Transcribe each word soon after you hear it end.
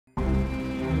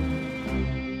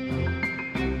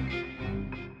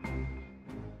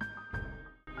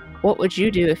What would you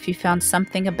do if you found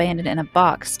something abandoned in a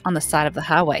box on the side of the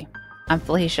highway? I'm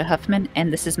Felicia Huffman,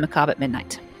 and this is Macabre at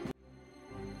Midnight.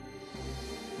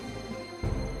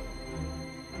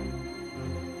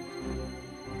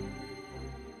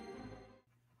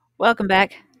 Welcome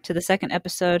back to the second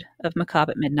episode of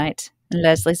Macabre at Midnight. And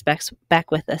Leslie's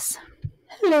back with us.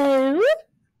 Hello.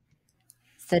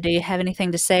 So do you have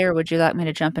anything to say, or would you like me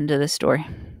to jump into this story?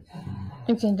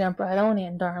 You can jump right on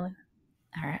in, darling.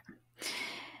 All right.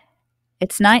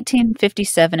 It's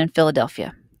 1957 in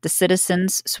Philadelphia. The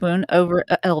citizens swoon over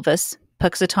Elvis.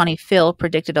 Puxatawny Phil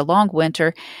predicted a long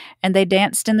winter, and they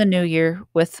danced in the new year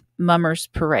with Mummers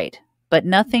Parade. But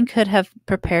nothing could have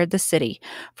prepared the city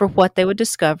for what they would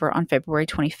discover on February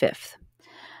 25th.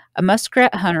 A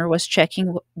muskrat hunter was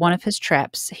checking one of his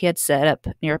traps he had set up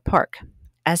near a park.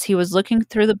 As he was looking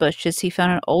through the bushes, he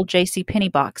found an old J.C. Penney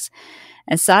box.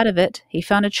 Inside of it, he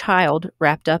found a child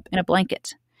wrapped up in a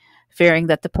blanket. Fearing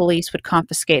that the police would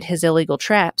confiscate his illegal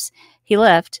traps, he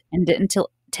left and didn't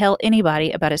tell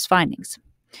anybody about his findings.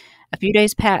 A few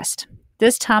days passed.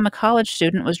 This time, a college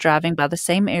student was driving by the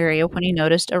same area when he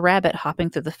noticed a rabbit hopping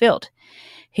through the field.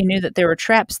 He knew that there were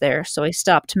traps there, so he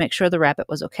stopped to make sure the rabbit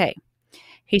was okay.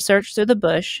 He searched through the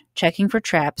bush, checking for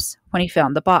traps, when he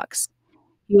found the box.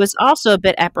 He was also a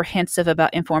bit apprehensive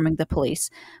about informing the police,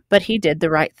 but he did the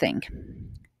right thing.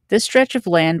 This stretch of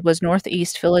land was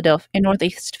northeast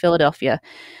Philadelphia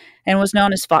and was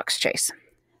known as Fox Chase.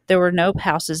 There were no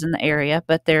houses in the area,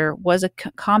 but there was a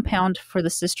compound for the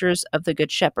Sisters of the Good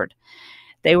Shepherd.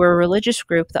 They were a religious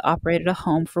group that operated a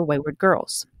home for wayward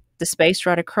girls. The space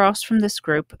right across from this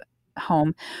group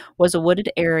home was a wooded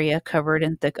area covered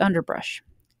in thick underbrush.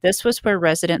 This was where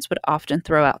residents would often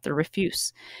throw out their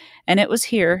refuse, and it was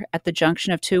here, at the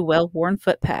junction of two well-worn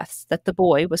footpaths, that the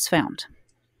boy was found.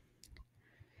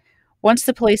 Once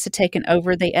the police had taken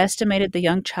over, they estimated the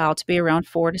young child to be around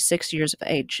 4 to 6 years of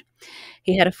age.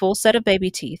 He had a full set of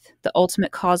baby teeth. The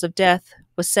ultimate cause of death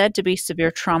was said to be severe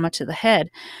trauma to the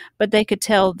head, but they could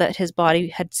tell that his body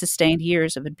had sustained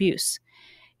years of abuse.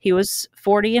 He was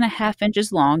 40.5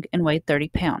 inches long and weighed 30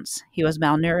 pounds. He was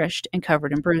malnourished and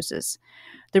covered in bruises.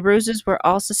 The bruises were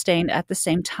all sustained at the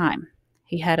same time.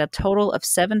 He had a total of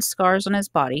 7 scars on his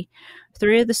body.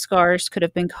 3 of the scars could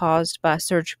have been caused by a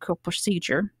surgical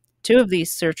procedure. 2 of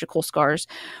these surgical scars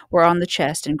were on the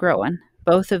chest and groin.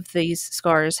 Both of these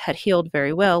scars had healed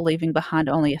very well, leaving behind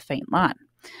only a faint line.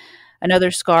 Another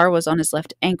scar was on his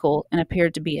left ankle and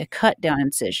appeared to be a cut-down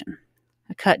incision.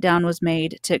 A cut-down was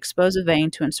made to expose a vein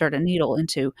to insert a needle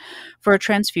into for a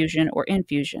transfusion or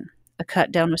infusion. A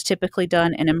cut-down was typically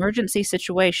done in emergency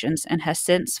situations and has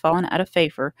since fallen out of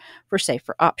favor for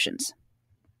safer options.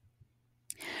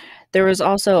 There was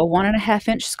also a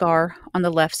 1.5-inch scar on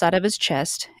the left side of his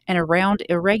chest and a round,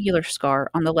 irregular scar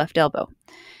on the left elbow.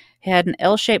 He had an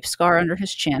L-shaped scar under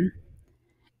his chin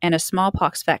and a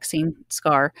smallpox vaccine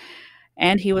scar,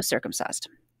 and he was circumcised.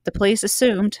 The police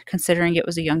assumed, considering it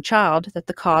was a young child, that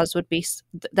the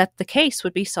case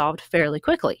would be solved fairly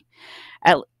quickly.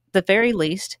 At the very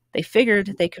least, they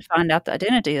figured they could find out the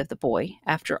identity of the boy.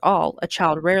 After all, a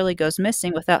child rarely goes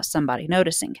missing without somebody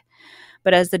noticing.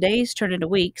 But as the days turned into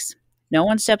weeks, no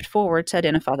one stepped forward to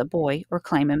identify the boy or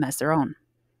claim him as their own.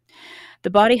 The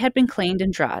body had been cleaned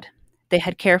and dried. They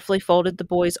had carefully folded the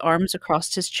boy's arms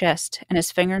across his chest, and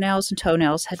his fingernails and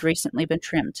toenails had recently been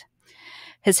trimmed.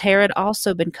 His hair had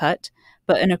also been cut,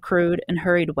 but in a crude and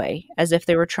hurried way, as if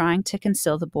they were trying to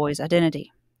conceal the boy's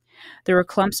identity. There were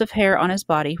clumps of hair on his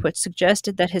body, which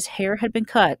suggested that his hair had been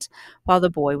cut while the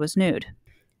boy was nude.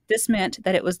 This meant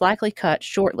that it was likely cut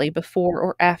shortly before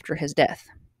or after his death.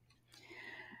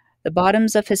 The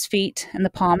bottoms of his feet and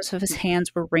the palms of his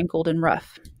hands were wrinkled and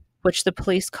rough, which the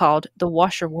police called the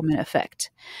washerwoman effect.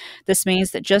 This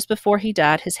means that just before he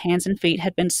died, his hands and feet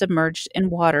had been submerged in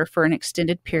water for an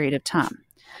extended period of time.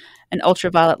 An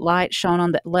ultraviolet light shone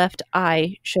on the left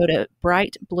eye showed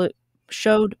bright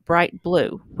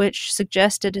blue, which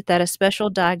suggested that a special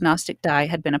diagnostic dye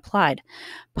had been applied,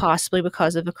 possibly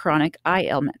because of a chronic eye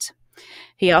ailment.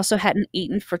 He also hadn't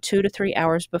eaten for 2 to 3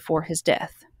 hours before his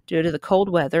death. Due to the cold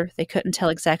weather, they couldn't tell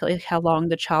exactly how long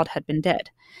the child had been dead.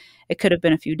 It could have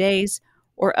been a few days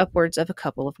or upwards of a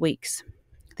couple of weeks.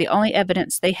 The only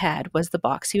evidence they had was the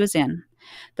box he was in,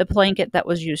 the blanket that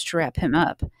was used to wrap him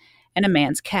up, and a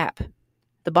man's cap.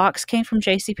 The box came from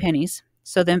J.C. Penney's,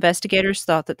 so the investigators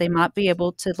thought that they might be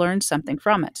able to learn something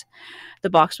from it. The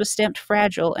box was stamped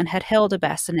fragile and had held a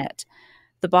bassinet.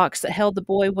 The box that held the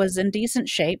boy was in decent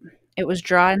shape. It was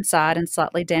dry inside and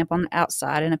slightly damp on the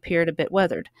outside and appeared a bit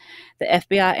weathered. The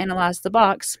FBI analyzed the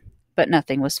box, but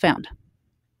nothing was found.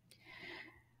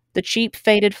 The cheap,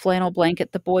 faded flannel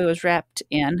blanket the boy was wrapped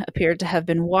in appeared to have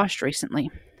been washed recently.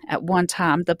 At one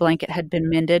time, the blanket had been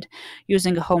mended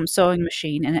using a home sewing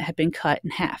machine and it had been cut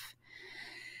in half.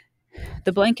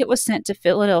 The blanket was sent to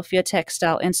Philadelphia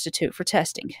Textile Institute for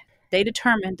testing. They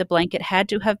determined the blanket had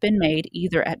to have been made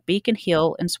either at Beacon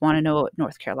Hill in Swannanoa,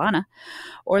 North Carolina,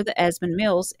 or the Esmond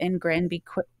Mills in Granby,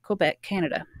 Quebec,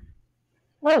 Canada.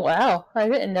 Oh, wow. I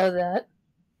didn't know that.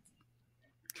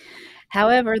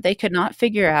 However, they could not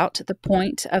figure out the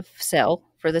point of sale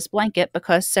for this blanket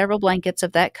because several blankets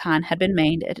of that kind had been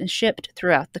made and shipped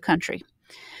throughout the country.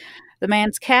 The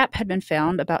man's cap had been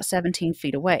found about 17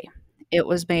 feet away. It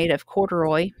was made of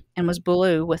corduroy and was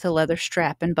blue with a leather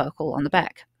strap and buckle on the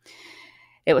back.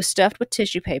 It was stuffed with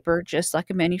tissue paper, just like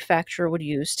a manufacturer would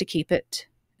use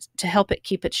to help it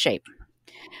keep its shape.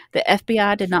 The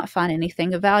FBI did not find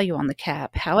anything of value on the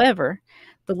cap. However,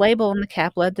 the label on the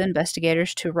cap led the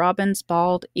investigators to Robbins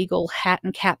Bald Eagle Hat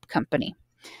and Cap Company.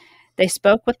 They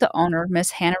spoke with the owner,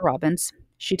 Miss Hannah Robbins.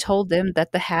 She told them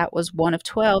that the hat was one of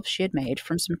 12 she had made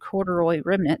from some corduroy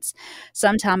remnants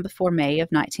sometime before May of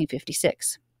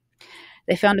 1956.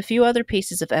 They found a few other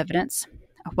pieces of evidence: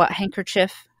 a white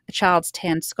handkerchief, a child's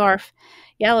tan scarf,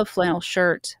 yellow flannel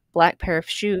shirt, black pair of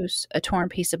shoes, a torn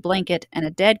piece of blanket, and a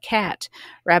dead cat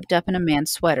wrapped up in a man's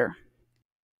sweater.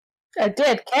 A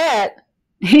dead cat?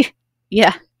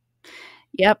 Yeah.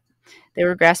 Yep. They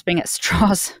were grasping at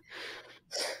straws.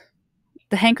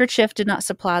 The handkerchief did not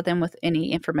supply them with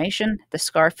any information. The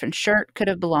scarf and shirt could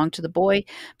have belonged to the boy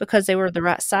because they were the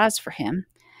right size for him.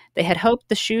 They had hoped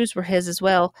the shoes were his as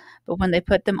well, but when they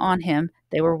put them on him,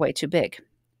 they were way too big.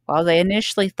 While they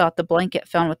initially thought the blanket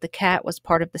found with the cat was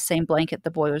part of the same blanket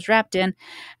the boy was wrapped in,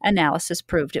 analysis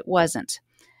proved it wasn't.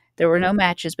 There were no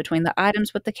matches between the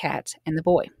items with the cat and the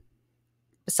boy.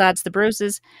 Besides the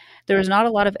bruises, there was not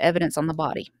a lot of evidence on the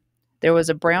body. There was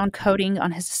a brown coating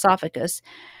on his esophagus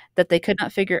that they could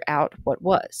not figure out what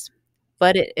was,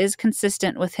 but it is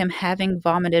consistent with him having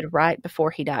vomited right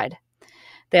before he died.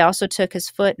 They also took his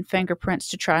foot and fingerprints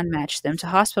to try and match them to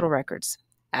hospital records.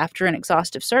 After an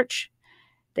exhaustive search,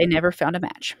 they never found a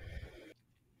match.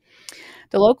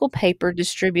 The local paper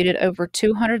distributed over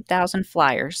 200,000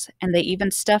 flyers, and they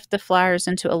even stuffed the flyers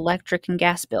into electric and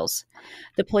gas bills.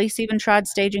 The police even tried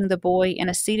staging the boy in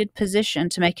a seated position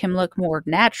to make him look more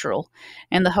natural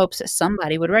in the hopes that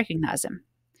somebody would recognize him.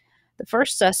 The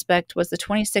first suspect was the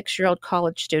 26-year-old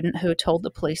college student who told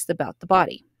the police about the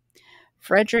body,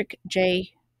 Frederick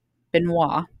J.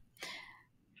 Benoit.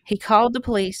 He called the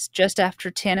police just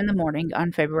after 10 in the morning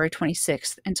on February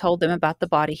 26th and told them about the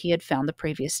body he had found the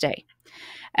previous day.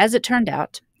 As it turned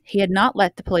out, he had not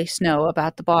let the police know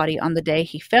about the body on the day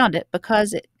he found it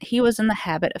because he was in the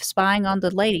habit of spying on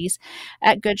the ladies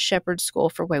at Good Shepherd School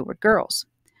for Wayward Girls.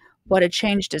 What had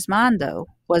changed his mind, though,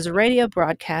 was a radio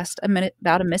broadcast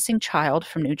about a missing child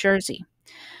from New Jersey.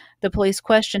 The police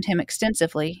questioned him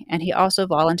extensively, and he also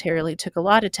voluntarily took a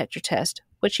lie detector test,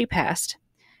 which he passed.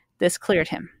 This cleared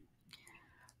him.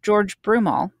 George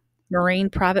Brumall, Marine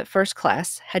Private First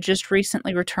Class, had just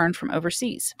recently returned from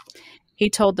overseas. He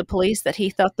told the police that he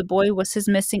thought the boy was his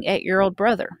missing 8-year-old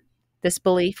brother. This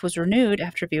belief was renewed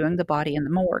after viewing the body in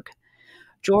the morgue.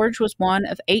 George was one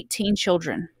of 18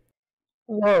 children.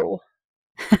 Whoa.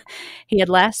 He had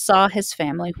last saw his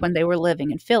family when they were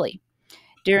living in Philly.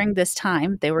 During this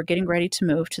time, they were getting ready to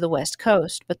move to the West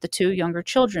Coast, but the two younger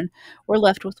children were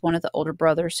left with one of the older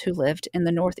brothers who lived in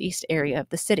the northeast area of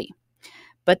the city.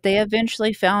 But they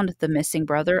eventually found the missing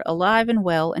brother alive and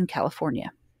well in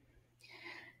California.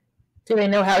 Do they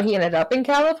know how he ended up in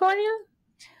California?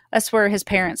 That's where his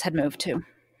parents had moved to.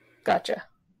 Gotcha.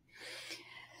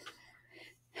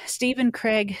 Stephen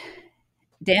Craig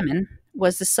Damon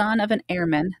was the son of an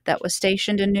airman that was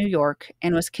stationed in New York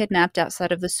and was kidnapped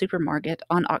outside of the supermarket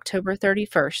on October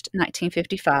 31st,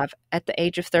 1955, at the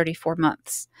age of 34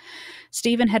 months.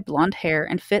 Stephen had blonde hair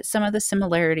and fit some of the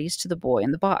similarities to the boy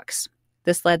in the box.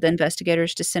 This led the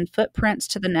investigators to send footprints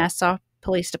to the Nassau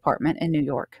Police Department in New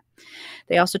York.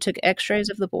 They also took x-rays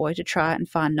of the boy to try and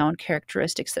find known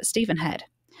characteristics that Stephen had.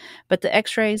 But the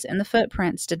x-rays and the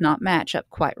footprints did not match up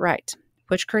quite right,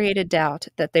 which created doubt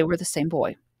that they were the same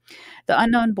boy. The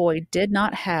unknown boy did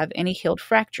not have any healed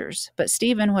fractures, but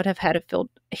Stephen would have had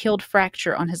a healed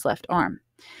fracture on his left arm.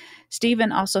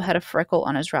 Stephen also had a freckle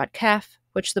on his right calf,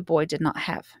 which the boy did not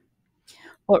have.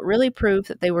 What really proved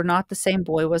that they were not the same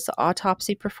boy was the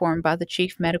autopsy performed by the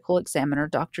chief medical examiner,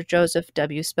 Dr. Joseph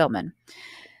W. Spellman.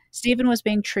 Stephen was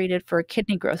being treated for a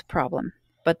kidney growth problem,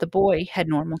 but the boy had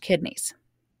normal kidneys.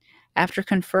 After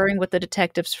conferring with the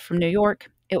detectives from New York,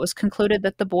 it was concluded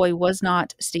that the boy was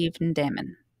not Stephen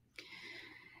Damon.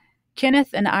 Kenneth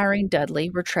and Irene Dudley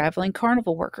were traveling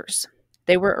carnival workers.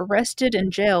 They were arrested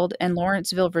and jailed in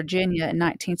Lawrenceville, Virginia in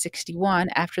 1961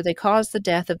 after they caused the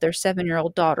death of their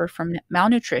 7-year-old daughter from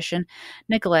malnutrition,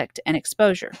 neglect, and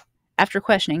exposure. After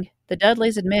questioning, the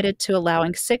Dudleys admitted to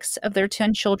allowing 6 of their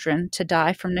 10 children to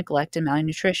die from neglect and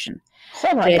malnutrition.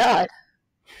 Oh my They God.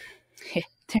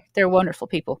 They're wonderful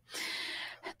people.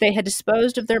 They had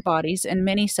disposed of their bodies in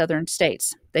many southern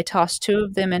states. They tossed 2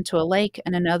 of them into a lake,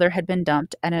 and another had been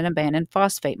dumped at an abandoned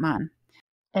phosphate mine.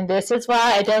 And this is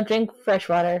why I don't drink fresh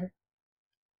water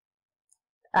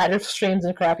out of streams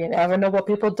and crap. You never know what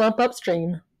people dump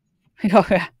upstream. Oh,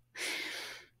 yeah.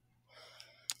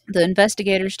 The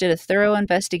investigators did a thorough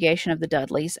investigation of the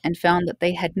Dudleys and found that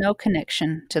they had no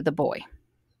connection to the boy.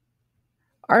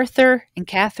 Arthur and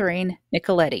Catherine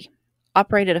Nicoletti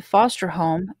operated a foster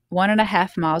home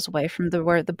 1.5 miles away from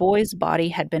where the boy's body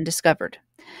had been discovered.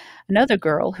 Another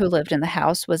girl who lived in the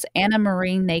house was Anna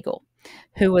Marie Nagel,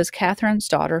 who was Catherine's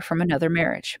daughter from another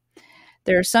marriage.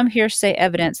 There is some hearsay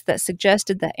evidence that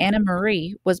suggested that Anna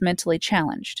Marie was mentally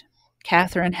challenged.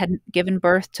 Catherine had given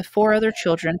birth to 4 other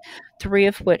children, 3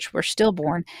 of which were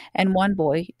stillborn, and 1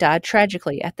 boy died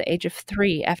tragically at the age of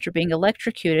 3 after being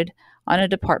electrocuted on a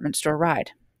department store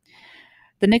ride.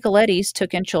 The Nicolettis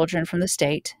took in children from the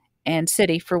state and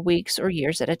city for weeks or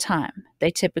years at a time.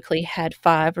 They typically had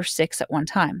 5 or 6 at one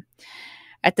time.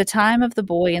 At the time of the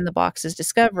boy in the box's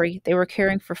discovery, they were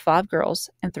caring for 5 girls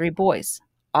and 3 boys.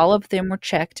 All of them were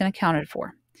checked and accounted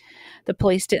for. The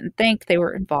police didn't think they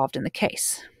were involved in the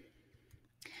case.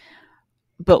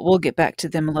 But we'll get back to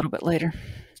them a little bit later.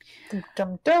 Dum,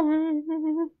 dum,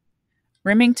 dum.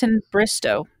 Remington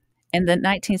Bristow, in the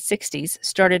 1960s,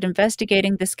 started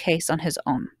investigating this case on his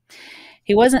own.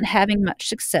 He wasn't having much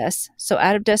success, so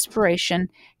out of desperation,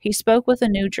 he spoke with a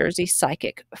New Jersey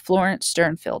psychic, Florence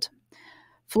Sternfield.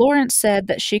 Florence said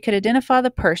that she could identify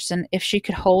the person if she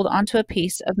could hold onto a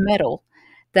piece of metal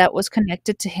that was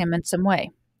connected to him in some way.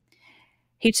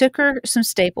 He took her some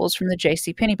staples from the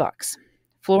JCPenney box.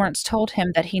 Florence told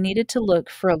him that he needed to look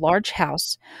for a large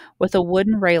house with a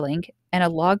wooden railing and a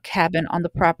log cabin on the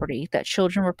property that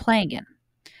children were playing in.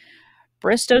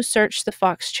 Bristow searched the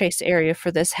Fox Chase area for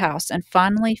this house and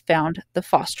finally found the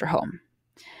foster home.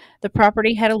 The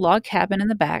property had a log cabin in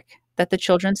the back that the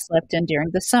children slept in during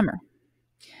the summer.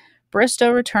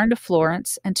 Bristow returned to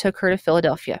Florence and took her to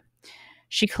Philadelphia.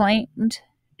 She claimed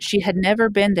she had never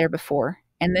been there before,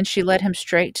 and then she led him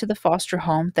straight to the foster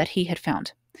home that he had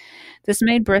found. This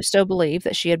made Bristow believe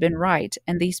that she had been right,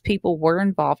 and these people were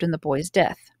involved in the boy's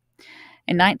death.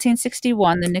 In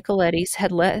 1961, the Nicolettis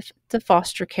had left the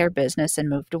foster care business and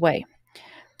moved away.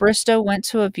 Bristow went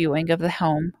to a viewing of the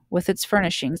home with its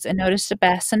furnishings and noticed a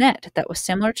bassinet that was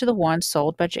similar to the one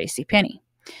sold by JCPenney.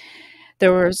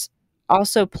 There was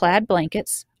also plaid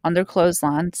blankets on their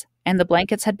clotheslines, and the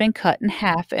blankets had been cut in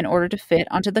half in order to fit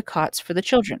onto the cots for the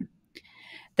children.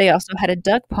 They also had a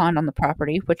duck pond on the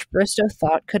property, which Bristow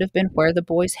thought could have been where the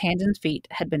boy's hands and feet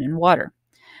had been in water.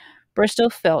 Bristow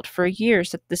felt for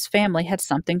years that this family had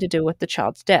something to do with the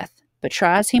child's death, but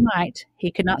try as he might,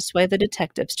 he could not sway the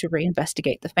detectives to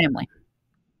reinvestigate the family.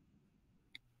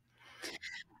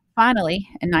 Finally,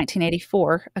 in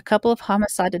 1984, a couple of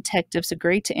homicide detectives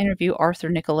agreed to interview Arthur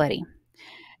Nicoletti.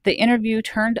 The interview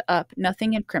turned up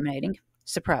nothing incriminating.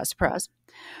 Surprise, surprise.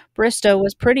 Bristow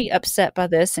was pretty upset by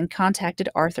this and contacted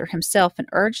Arthur himself and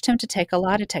urged him to take a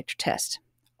lie detector test.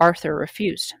 Arthur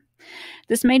refused.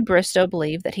 This made Bristow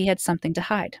believe that he had something to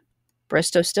hide.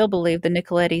 Bristow still believed the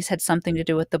Nicolettis had something to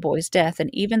do with the boy's death and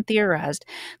even theorized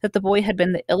that the boy had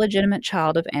been the illegitimate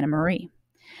child of Anna Marie.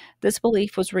 This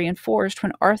belief was reinforced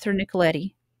when Arthur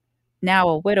Nicoletti, now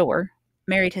a widower,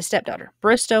 married his stepdaughter.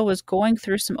 Bristow was going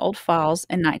through some old files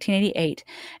in 1988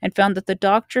 and found that the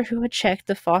doctor who had checked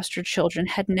the foster children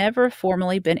had never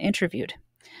formally been interviewed.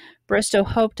 Bristow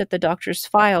hoped that the doctor's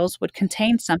files would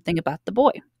contain something about the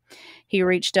boy. He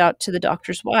reached out to the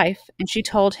doctor's wife, and she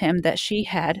told him that she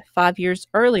had, 5 years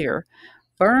earlier,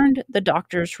 burned the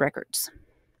doctor's records.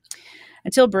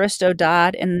 Until Bristow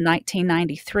died in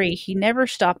 1993, he never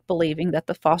stopped believing that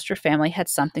the foster family had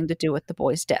something to do with the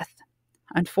boy's death.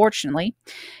 Unfortunately,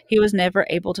 he was never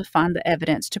able to find the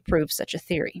evidence to prove such a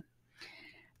theory.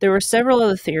 There were several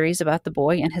other theories about the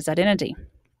boy and his identity,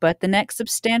 but the next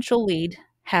substantial lead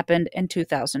happened in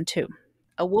 2002.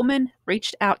 A woman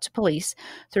reached out to police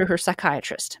through her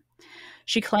psychiatrist.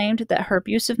 She claimed that her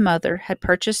abusive mother had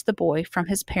purchased the boy from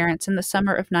his parents in the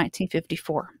summer of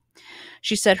 1954.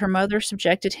 She said her mother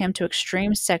subjected him to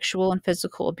extreme sexual and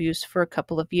physical abuse for a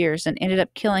couple of years and ended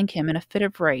up killing him in a fit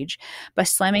of rage by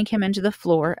slamming him into the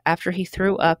floor after he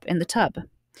threw up in the tub.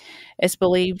 It's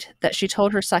believed that she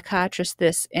told her psychiatrist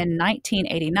this in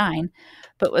 1989,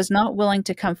 but was not willing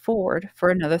to come forward for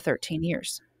another 13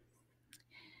 years.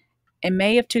 In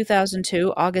May of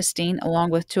 2002, Augustine,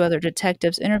 along with two other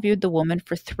detectives, interviewed the woman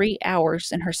for 3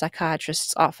 hours in her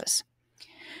psychiatrist's office.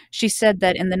 She said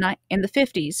that in the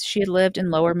 50s, she had lived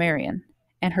in Lower Merion,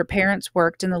 and her parents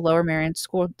worked in the Lower Merion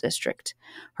School District.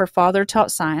 Her father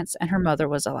taught science, and her mother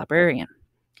was a librarian.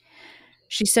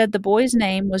 She said the boy's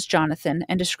name was Jonathan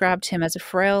and described him as a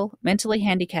frail, mentally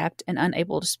handicapped, and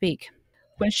unable to speak.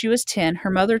 When she was 10, her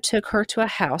mother took her to a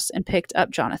house and picked up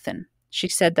Jonathan. She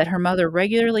said that her mother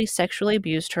regularly sexually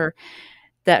abused her,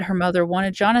 that her mother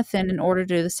wanted Jonathan in order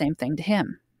to do the same thing to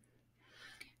him.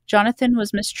 Jonathan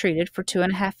was mistreated for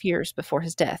 2.5 years before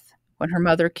his death. When her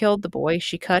mother killed the boy,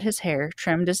 she cut his hair,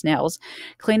 trimmed his nails,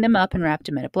 cleaned him up, and wrapped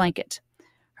him in a blanket.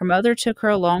 Her mother took her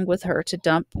along with her to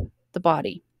dump the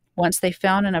body. Once they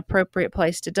found an appropriate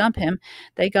place to dump him,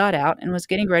 they got out and was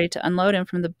getting ready to unload him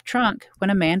from the trunk when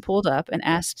a man pulled up and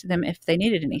asked them if they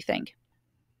needed anything.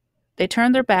 They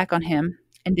turned their back on him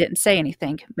and didn't say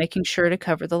anything, making sure to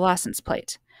cover the license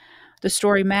plate. The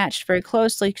story matched very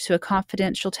closely to a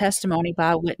confidential testimony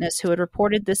by a witness who had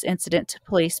reported this incident to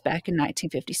police back in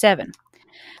 1957.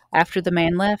 After the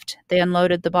man left, they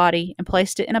unloaded the body and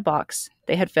placed it in a box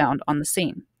they had found on the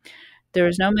scene. There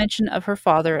is no mention of her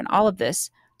father in all of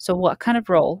this, so what kind of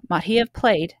role might he have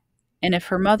played? And if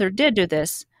her mother did do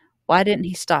this, why didn't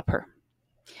he stop her?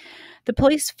 The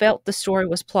police felt the story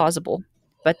was plausible,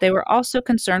 but they were also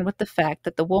concerned with the fact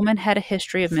that the woman had a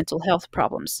history of mental health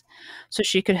problems, so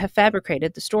she could have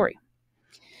fabricated the story.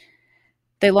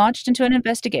 They launched into an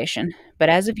investigation, but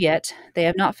as of yet, they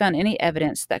have not found any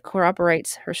evidence that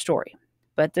corroborates her story.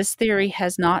 But this theory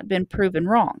has not been proven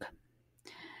wrong.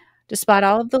 Despite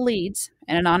all of the leads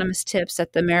and anonymous tips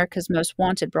that the America's Most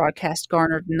Wanted broadcast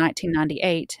garnered in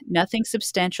 1998, nothing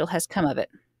substantial has come of it.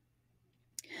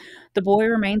 The boy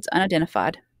remains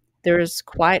unidentified. There is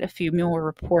quite a few more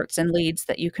reports and leads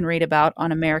that you can read about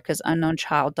on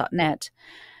americasunKnownChild.net.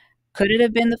 Could it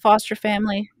have been the foster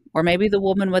family, or maybe the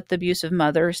woman with the abusive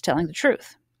mother is telling the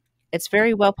truth? It's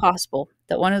very well possible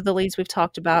that one of the leads we've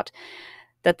talked about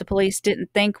that the police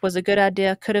didn't think was a good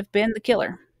idea could have been the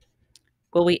killer.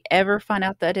 Will we ever find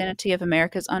out the identity of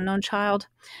America's unknown child?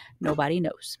 Nobody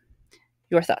knows.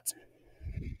 Your thoughts?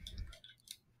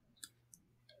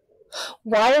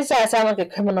 Why does that sound like a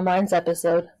Criminal Minds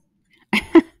episode?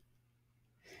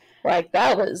 Like,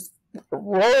 that was a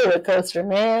roller coaster,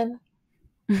 man.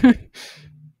 Do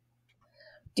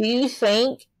you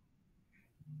think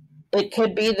it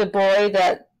could be the boy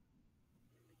that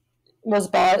was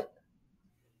bought?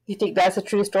 You think that's a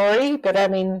true story? But I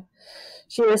mean,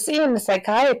 she was seeing a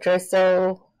psychiatrist,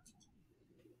 so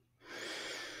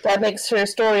that makes her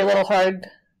story a little hard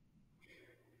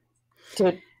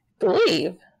to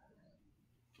believe.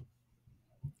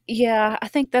 Yeah, I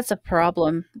think that's a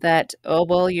problem that, oh,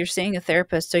 well, you're seeing a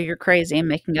therapist, so you're crazy and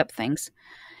making up things.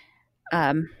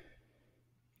 But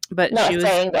Not she was,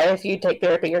 saying that if you take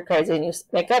therapy, you're crazy and you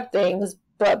make up things,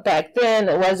 but back then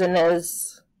it wasn't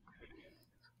as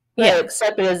yeah.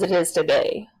 accepted as it is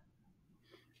today.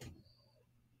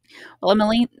 Well,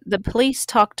 Emily, the police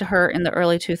talked to her in the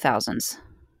early 2000s.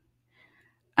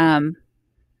 I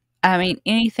mean,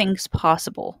 anything's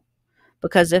possible.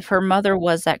 Because if her mother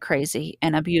was that crazy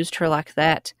and abused her like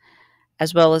that,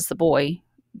 as well as the boy,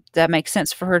 that makes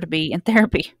sense for her to be in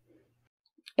therapy.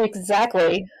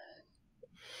 Exactly.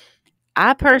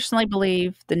 I personally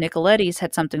believe the Nicolettis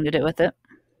had something to do with it.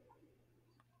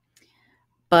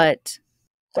 But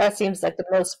that seems like the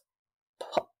most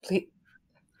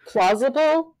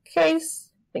plausible case.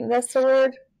 I think that's the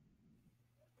word.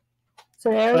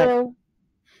 Scenario.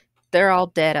 They're all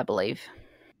dead, I believe.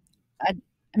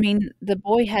 I mean, the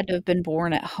boy had to have been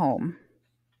born at home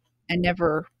and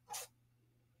never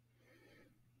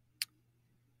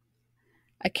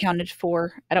accounted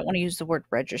for. I don't want to use the word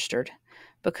registered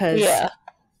because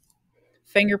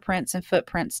fingerprints and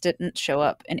footprints didn't show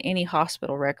up in any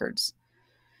hospital records.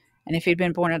 And if he'd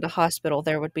been born at a hospital,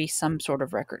 there would be some sort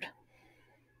of record.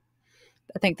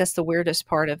 I think that's the weirdest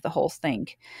part of the whole thing,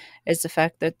 is the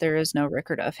fact that there is no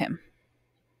record of him.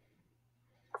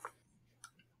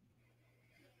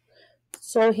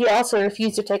 So he also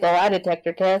refused to take a lie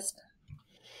detector test.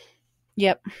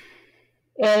 Yep.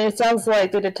 And it sounds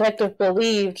like the detective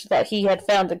believed that he had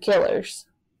found the killers.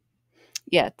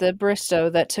 Yeah, the Bristow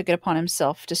that took it upon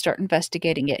himself to start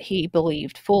investigating it, he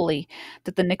believed fully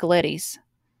that the Nicolettis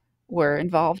were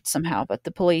involved somehow, but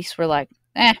the police were like,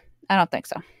 I don't think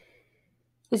so.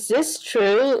 Is this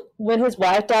true? When his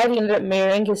wife died, he ended up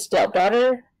marrying his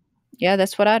stepdaughter? Yeah,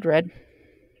 that's what I'd read.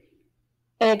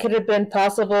 And it could have been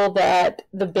possible that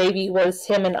the baby was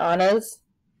him and Anna's.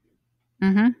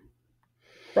 Mm-hmm.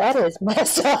 That is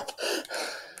messed up.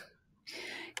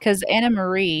 Because Anna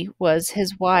Marie was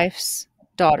his wife's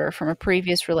daughter from a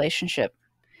previous relationship,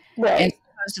 and Right.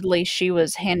 supposedly she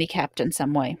was handicapped in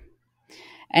some way.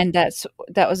 And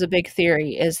that was a big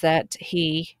theory, is that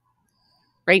he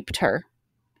raped her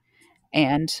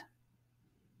and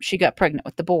she got pregnant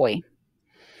with the boy.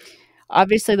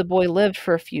 Obviously, the boy lived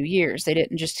for a few years. They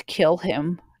didn't just kill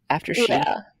him after she gave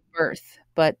Yeah, birth,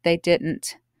 but they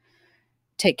didn't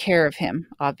take care of him,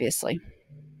 obviously.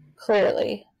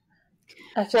 clearly.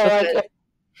 I feel like Because, if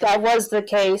that was the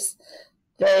case,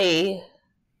 they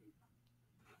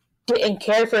didn't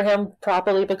care for him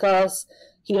properly because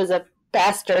he was a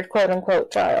bastard, quote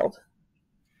unquote, child.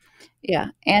 yeah,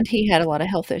 and he had a lot of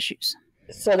health issues.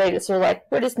 So they just were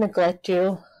like, we'll just neglect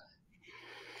you.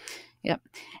 Yep.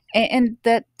 And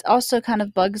that also kind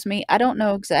of bugs me. I don't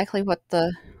know exactly what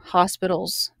the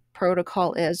hospital's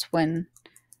protocol is when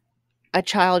a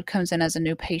child comes in as a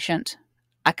new patient.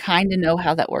 I kind of know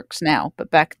how that works now,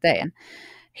 but back then,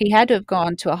 he had to have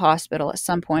gone to a hospital at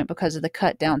some point because of the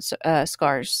cut down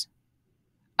scars,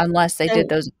 unless they did And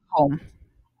those at home.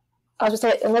 I was just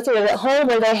like, unless they were at home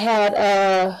where they had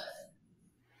a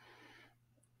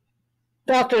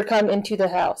doctor come into the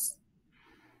house,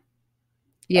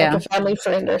 like Yeah. a family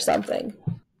friend or something.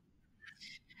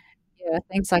 Yeah,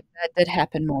 things like that did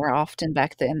happen more often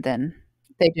back then than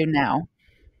they do now.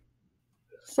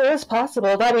 So it's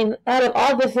possible. I mean, out of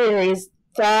all the theories,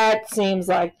 that seems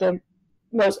like the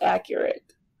most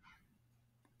accurate.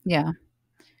 Yeah.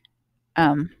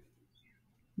 Um,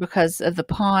 because of the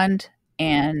pond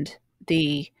and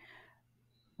the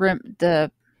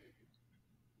the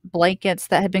blankets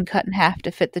that had been cut in half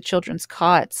to fit the children's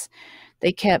cots.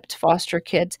 They kept foster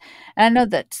kids. And I know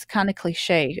that's kind of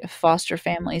cliche, foster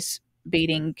families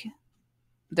beating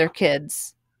their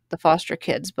kids, the foster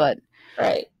kids, but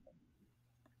Right.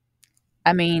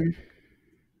 I mean,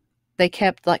 they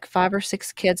kept like 5 or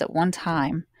 6 kids at one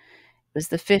time. It was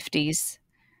the 50s.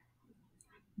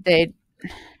 They,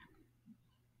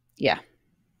 yeah,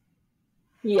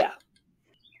 Yeah.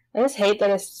 I just hate that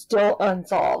it's still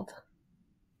unsolved.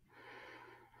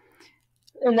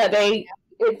 And that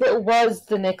if it was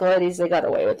the Nicolettes, they got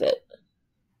away with it.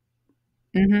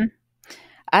 hmm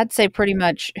I'd say pretty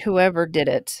much whoever did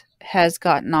it has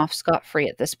gotten off scot free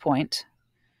at this point.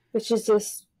 Which is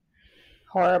just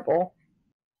horrible.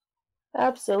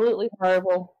 Absolutely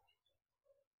horrible.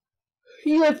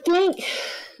 You would think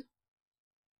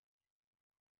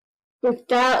with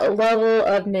that level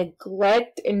of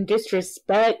neglect and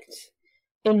disrespect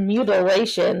and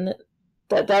mutilation,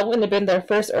 that wouldn't have been their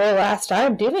first or last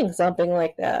time doing something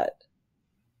like that.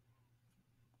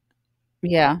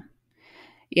 Yeah,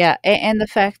 yeah, and the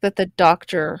fact that the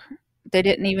doctor, they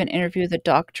didn't even interview the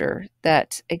doctor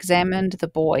that examined the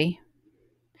boy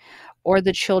or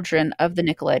the children of the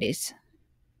Nicolettes.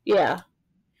 Yeah,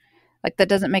 Like, that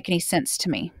doesn't make any sense to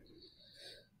me.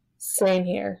 same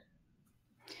here.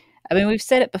 I mean, we've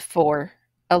said it before.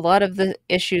 A lot of the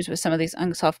issues with some of these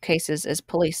unsolved cases is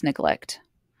police neglect.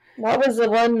 What was the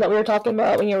one that we were talking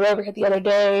about when you were over here the other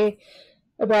day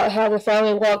about how the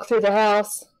family walked through the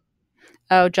house?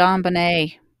 Oh, John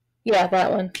Bonet. Yeah,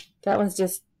 that one. That one's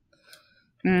just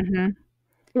Mm-hmm.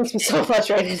 makes me so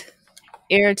frustrated.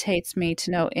 Irritates me to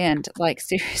no end. Like,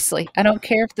 seriously. I don't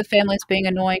care if the family's being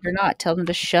annoying or not. Tell them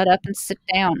to shut up and sit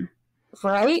down.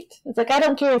 Right? It's like I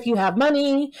don't care if you have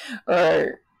money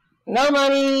or no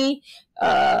money.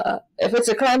 If it's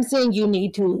a crime scene, you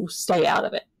need to stay out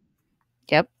of it.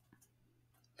 Yep.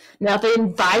 Now, if they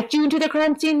invite you into the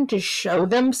crime scene to show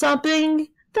them something,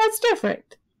 that's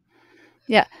different.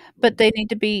 Yeah. But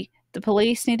the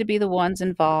police need to be the ones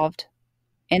involved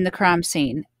in the crime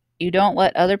scene. You don't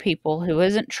let other people who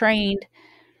isn't trained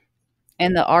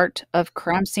in the art of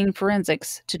crime scene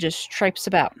forensics to just traipse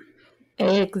about.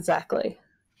 Exactly.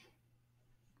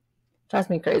 Drives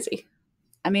me crazy.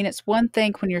 I mean, it's one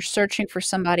thing when you're searching for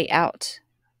somebody out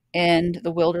in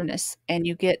the wilderness and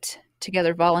you get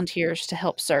together volunteers to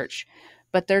help search,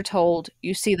 but they're told,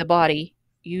 you see the body,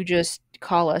 you just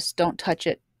call us, don't touch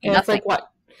it, And it's nothing. like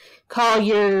what? Call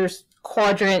your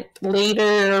quadrant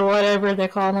leader or whatever they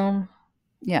call them.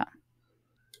 Yeah.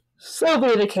 So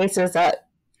many of the cases that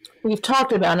we've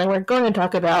talked about and we're going to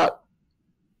talk about,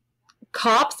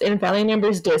 cops and family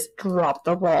members just drop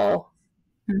the ball.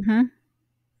 Mm-hmm.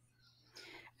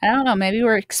 I don't know, maybe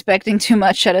we're expecting too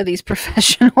much out of these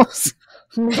professionals.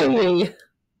 Maybe.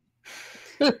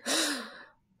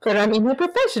 But I mean, they're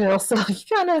professionals, so you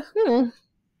kind of,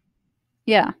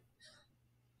 Yeah.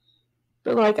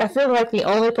 But like, I feel like the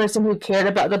only person who cared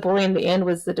about the boy in the end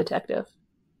was the detective.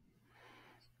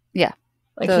 Yeah.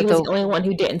 Like, The he was the the only one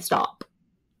who didn't stop.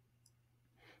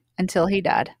 until he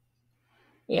died.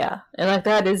 Yeah, and like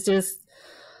that is just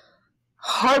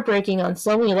heartbreaking on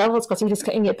so many levels because he just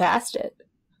couldn't get past it.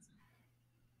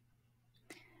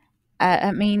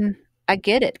 I mean, I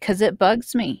get it because it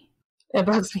bugs me. It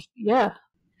bugs me. Yeah,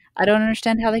 I don't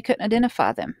understand how they couldn't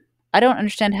identify them. I don't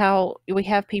understand how we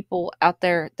have people out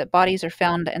there that bodies are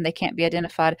found and they can't be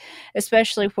identified,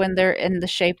 especially when they're in the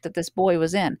shape that this boy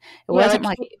was in. It yeah, wasn't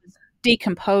like like he was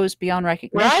decomposed beyond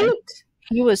recognition. right,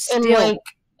 He was and still like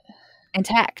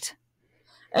intact.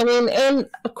 I mean, and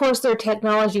of course their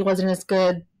technology wasn't as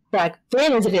good back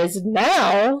then as it is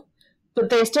now, but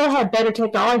they still had better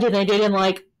technology than they did in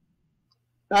like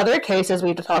other cases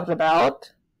we've talked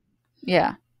about.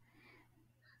 Yeah.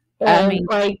 I And mean,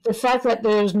 like the fact that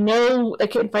they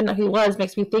couldn't find out who he was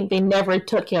makes me think they never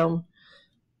took him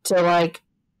to like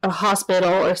a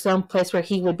hospital or some place where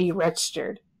he would be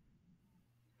registered.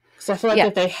 Because I feel like yeah,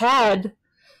 if they had,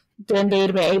 then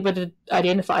they'd be able to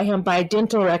identify him by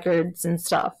dental records and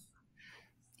stuff.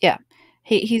 yeah.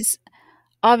 He's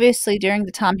obviously during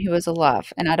the time he was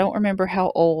alive, and I don't remember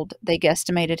how old they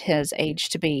guesstimated his age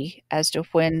to be as to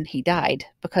when he died,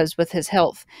 because with his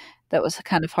health, that was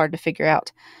kind of hard to figure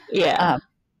out. Yeah, Um,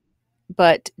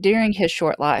 but during his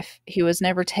short life, he was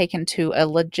never taken to a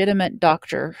legitimate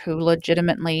doctor who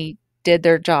legitimately did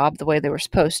their job the way they were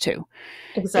supposed to.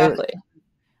 It was exactly.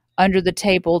 under the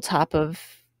table type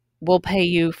of, we'll pay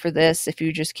you for this if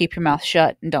you just keep your mouth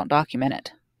shut and don't document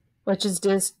it. Which is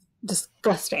just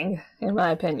disgusting, in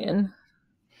my opinion.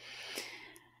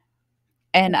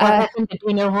 And What happened to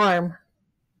do no harm?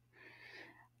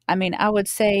 I mean, I would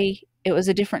say it was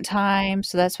a different time,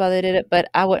 so that's why they did it, but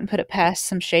I wouldn't put it past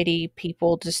some shady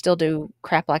people to still do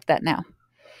crap like that now.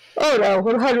 Oh no,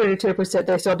 102%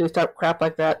 they still do stuff crap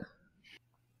like that.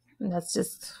 And that's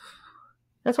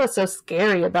what's so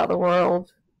scary about the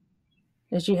world,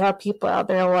 is you have people out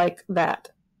there like that.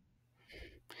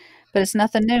 But it's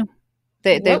nothing new.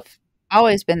 They've Yep.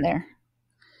 always been there.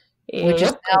 We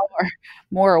just Yep. now are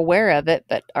more aware of it,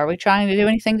 but are we trying to do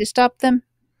anything to stop them?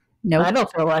 I Nope.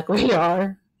 don't feel like we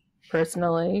are,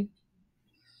 personally.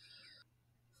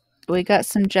 We got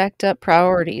some jacked up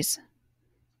priorities.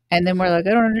 And then we're like,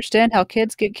 I don't understand how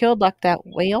kids get killed like that.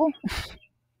 Well,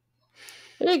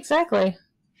 Exactly.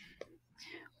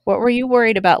 what were you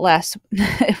worried about last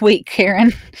week,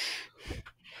 Karen?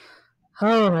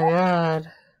 Oh my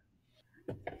god.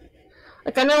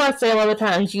 Like, I know I say a lot of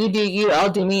times, you do you, I'll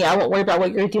do me. I won't worry about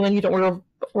what you're doing. You don't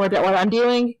worry about what I'm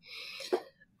doing.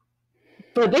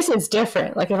 But this is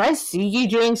different. Like, if I see you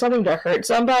doing something to hurt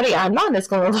somebody, I'm not just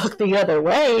going to look the other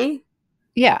way.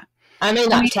 Yeah. I may I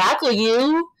not mean, tackle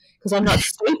you because I'm not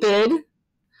stupid.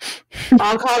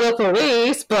 I'll call the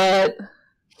police, but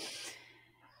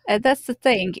and that's the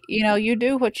thing. You know, you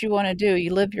do what you want to do.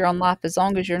 You live your own life as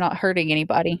long as you're not hurting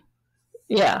anybody.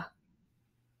 yeah.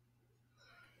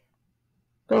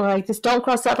 But like, just don't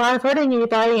cross that line of hurting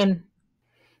anybody, and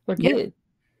we're Yep. good.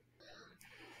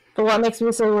 But what makes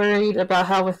me so worried about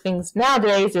how with things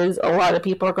nowadays is a lot of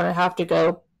people are going to have to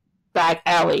go back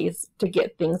alleys to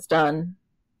get things done,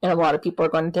 and a lot of people are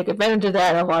going to take advantage of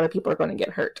that, and a lot of people are going to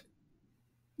get hurt.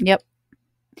 Yep.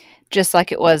 Just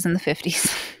like it was in the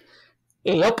 50s.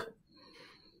 Yep.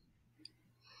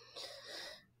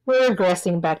 We're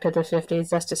regressing back to the 50s.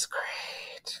 That's just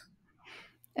great.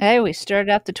 Hey, we started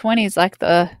out the 20s like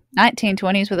the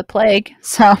 1920s with a plague.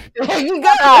 So, There you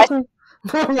why not? go.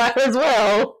 Might as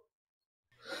well.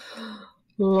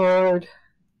 Lord.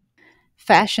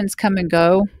 Fashions come and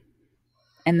go,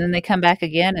 and then they come back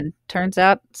again, and turns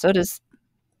out so does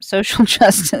social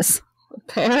justice.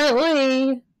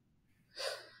 Apparently.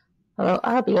 Although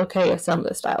I'd be okay if some of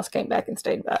the styles came back and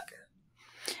stayed back.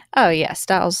 Oh, yeah,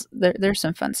 styles. There's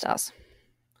some fun styles.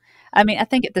 I mean, I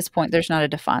think at this point, there's not a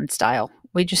defined style.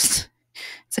 We just,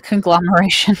 it's a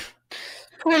conglomeration.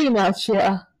 Pretty much,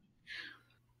 yeah.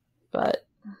 But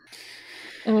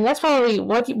I mean, that's probably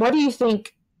what do you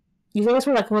think? You think it's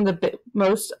like one of the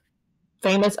most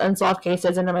famous unsolved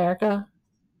cases in America?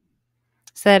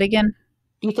 Say that again.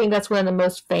 Do you think that's one of the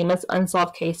most famous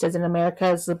unsolved cases in America?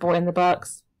 Is the boy in the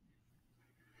box?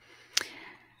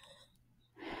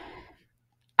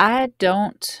 I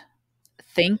don't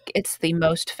think it's the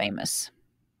most famous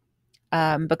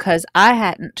because I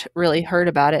hadn't really heard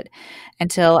about it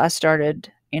until I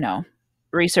started,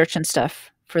 researching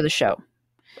stuff for the show.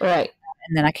 Right.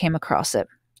 And then I came across it.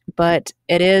 But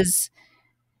it is,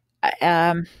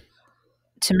 um,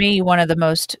 to me, one of the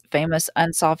most famous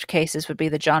unsolved cases would be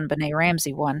the John Benet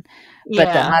Ramsey one.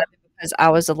 But that Yeah. might have been because I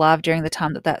was alive during the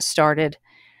time that that started.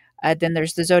 Then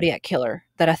there's the Zodiac Killer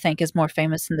that I think is more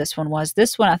famous than this one was.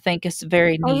 This one I think is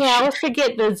very Oh yeah, I niche. always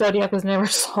forget that Zodiac was never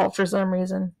solved for some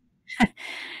reason.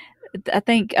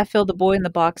 I feel the Boy in the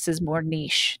Box is more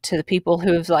niche to the people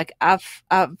who've like I've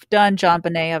done John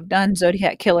Bonet, I've done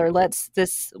Zodiac Killer. Let's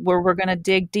this where we're gonna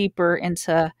dig deeper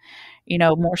into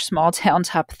more small town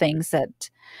type things that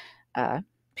uh,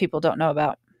 people don't know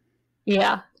about.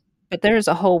 Yeah, But there's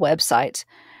a whole website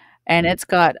and it's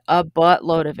got a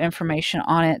buttload of information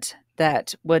on it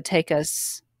that would take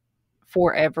us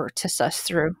forever to suss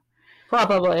through.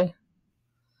 probably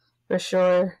for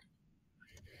sure.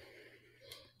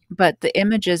 But the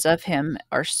images of him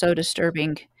are so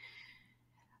disturbing.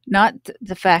 Not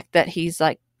the fact that he's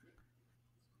like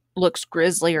looks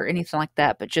grisly or anything like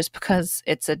that, but just because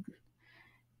it's a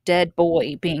dead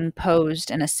boy being posed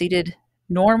in a seated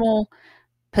normal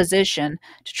position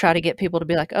to try to get people to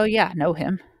be like, "Oh yeah, I know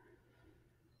him."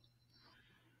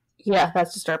 Yeah,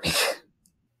 that's disturbing.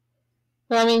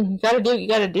 Well, I mean, you gotta do what you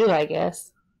gotta do, I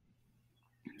guess.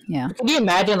 Yeah. Can you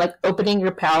imagine like opening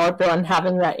your power bill and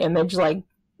having that image like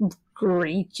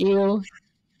greet you?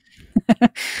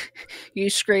 You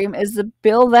scream, "Is the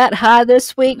bill that high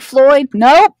this week, Floyd?"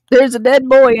 Nope, there's a dead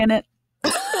boy in it.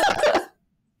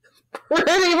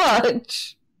 Pretty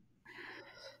much.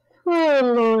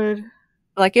 Oh Lord.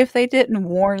 Like if they didn't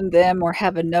warn them or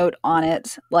have a note on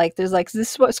it, like there's like, "Is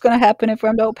this what's going to happen if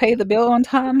I don't pay the bill on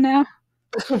time now?"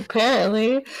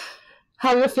 Apparently.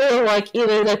 How you feel like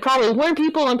either they probably warned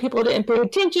people and people didn't pay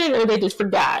attention or they just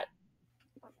forgot.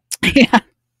 Yeah.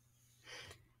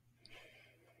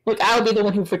 Like I would be the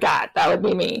one who forgot. That would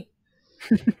be me.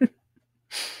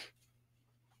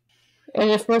 And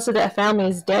if most of that family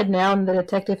is dead now and the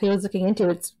detective he was looking into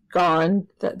it's gone,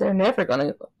 that they're never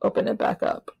gonna open it back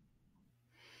up.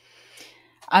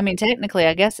 I mean, technically,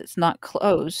 I guess it's not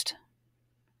closed,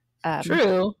 um,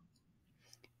 True.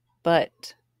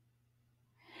 but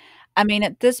I mean,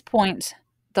 at this point,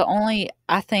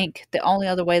 I think the only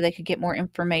other way they could get more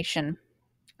information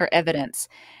or evidence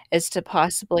is to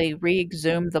possibly re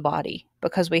exhume the body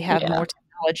because we have Yeah. more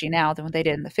technology now than what they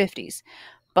did in the 50s.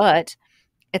 But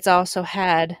it's also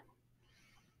had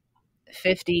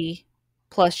 50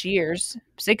 plus years,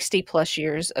 60 plus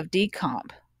years of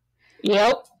decomp.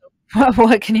 Yep.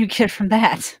 What can you get from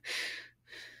that?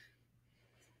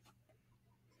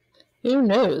 Who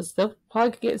knows? They'll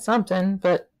probably get something,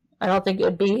 but I don't think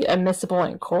it'd be admissible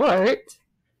in court.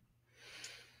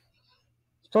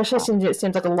 Especially since it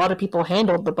seems like a lot of people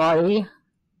handled the body.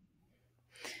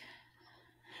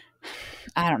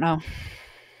 I don't know.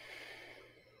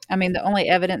 I mean, the only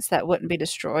evidence that wouldn't be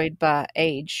destroyed by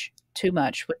age too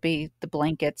much would be the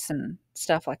blankets and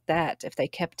stuff like that if they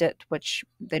kept it, which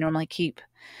they normally keep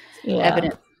Yeah.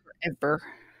 evidence forever.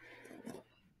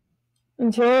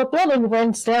 Until a building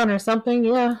burns down or something,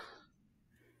 yeah.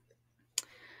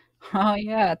 Oh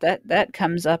yeah, that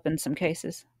comes up in some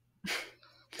cases.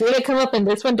 Did it come up in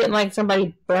this one? Didn't like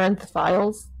somebody burn the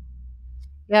files?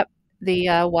 Yep,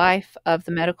 the wife of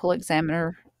the medical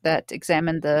examiner that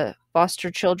examined the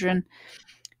foster children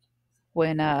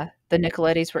when the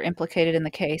Nicolettis were implicated in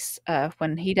the case.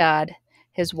 When he died,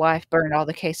 his wife burned all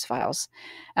the case files.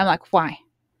 I'm like, why?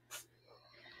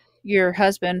 Your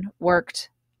husband worked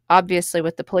obviously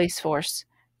with the police force.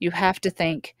 You have to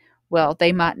think, well,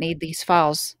 they might need these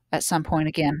files at some point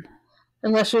again.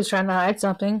 Unless she was trying to hide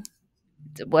something.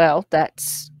 Well,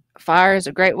 that's fire is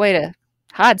a great way to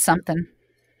hide something.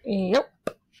 Yep.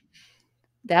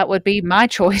 That would be my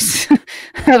choice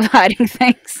of hiding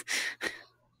things.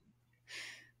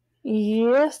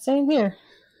 Yeah, same here.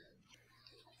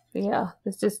 But yeah,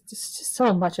 there's just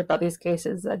so much about these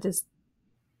cases that just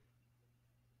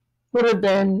would have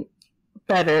been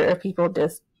better if people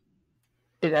just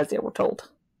did as they were told.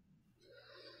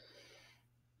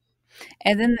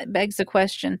 And then it begs the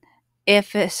question,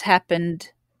 if this happened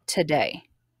today,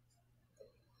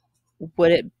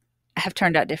 would it have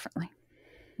turned out differently?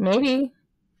 Maybe.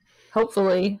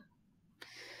 Hopefully.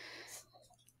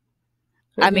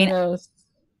 But I who mean, knows?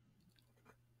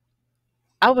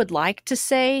 I would like to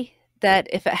say that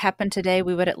if it happened today,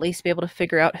 we would at least be able to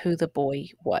figure out who the boy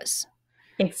was.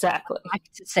 Exactly. I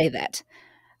like to say that.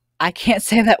 I can't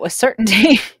say that with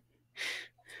certainty.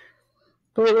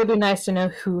 But it would be nice to know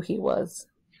who he was.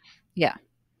 Yeah.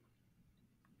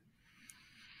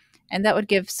 And that would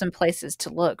give some places to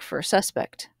look for a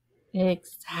suspect.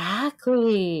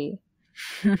 Exactly.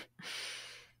 Like,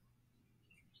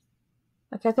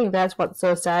 I think that's what's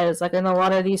so sad is like in a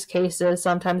lot of these cases,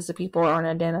 sometimes the people aren't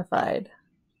identified.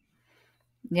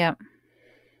 Yeah.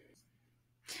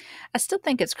 I still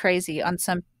think it's crazy on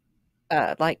some,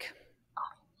 like,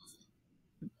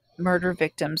 murder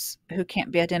victims who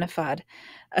can't be identified,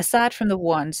 aside from the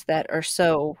ones that are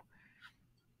so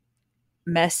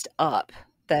messed up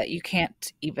that you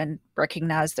can't even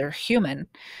recognize they're human.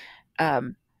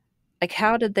 Um, like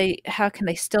how can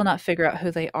they still not figure out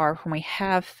who they are when we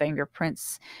have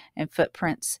fingerprints and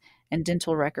footprints and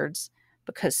dental records?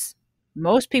 Because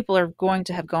most people are going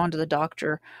to have gone to the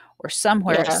doctor or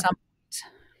somewhere at Yeah. some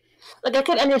Like, I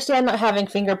could understand not having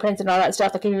fingerprints and all that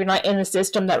stuff, like if you're not in a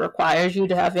system that requires you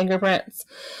to have fingerprints.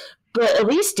 But at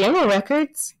least dental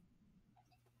records.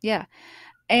 yeah.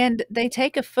 And they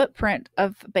take a footprint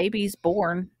of babies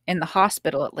born in the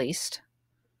hospital at least.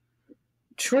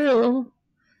 True.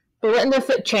 But wouldn't their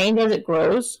foot change as it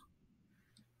grows?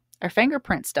 Our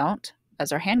fingerprints don't,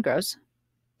 as our hand grows.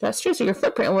 That's true, so your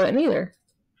footprint wouldn't either.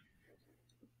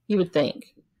 You would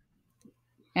think.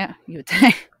 Yeah, you would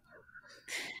think.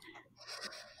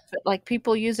 But like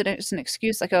people use it as an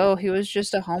excuse, like, oh, he was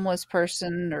just a homeless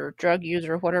person or drug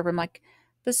user or whatever. I'm like,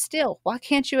 but still, why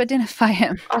can't you identify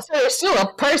him? Also, they're still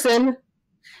a person.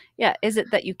 Yeah, is it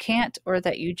that you can't or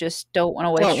that you just don't want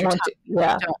to waste your time?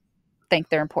 Yeah. Don't think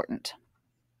they're important.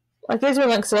 Like, there's been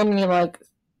like so many like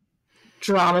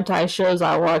dramatized shows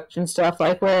I watch and stuff,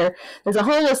 like where there's a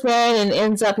homeless man and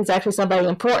ends up he's actually somebody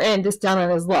important just down on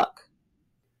his luck.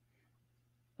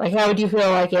 Like, how would you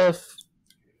feel like if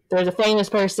there's a famous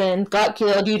person, got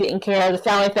killed, you didn't care, the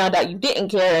family found out you didn't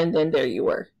care, and then there you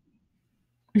were?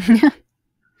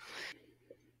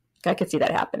 I could see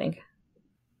that happening.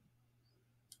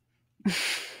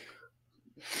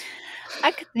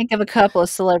 I could think of a couple of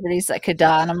celebrities that could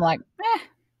die, and I'm like, eh.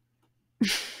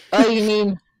 Oh, you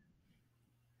mean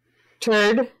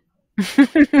Turd?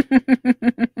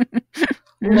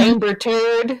 Lamber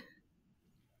Turd?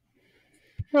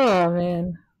 Oh,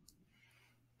 man.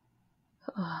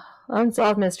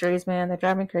 Unsolved mysteries, man. They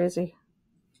drive me crazy.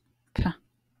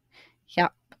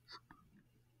 Yep.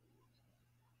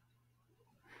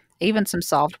 Even some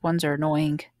solved ones are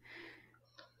annoying.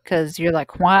 Because you're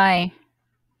like, why?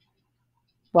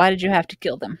 Why did you have to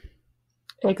kill them?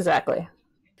 Exactly.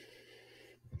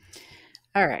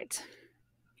 All right.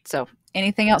 So,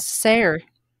 anything else to say, or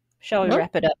shall we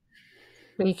wrap it up?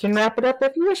 We can wrap it up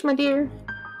if you wish, my dear.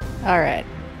 All right.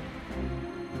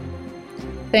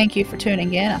 Thank you for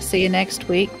tuning in. I'll see you next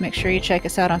week. Make sure you check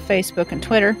us out on Facebook and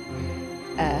Twitter.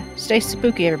 Stay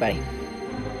spooky, everybody.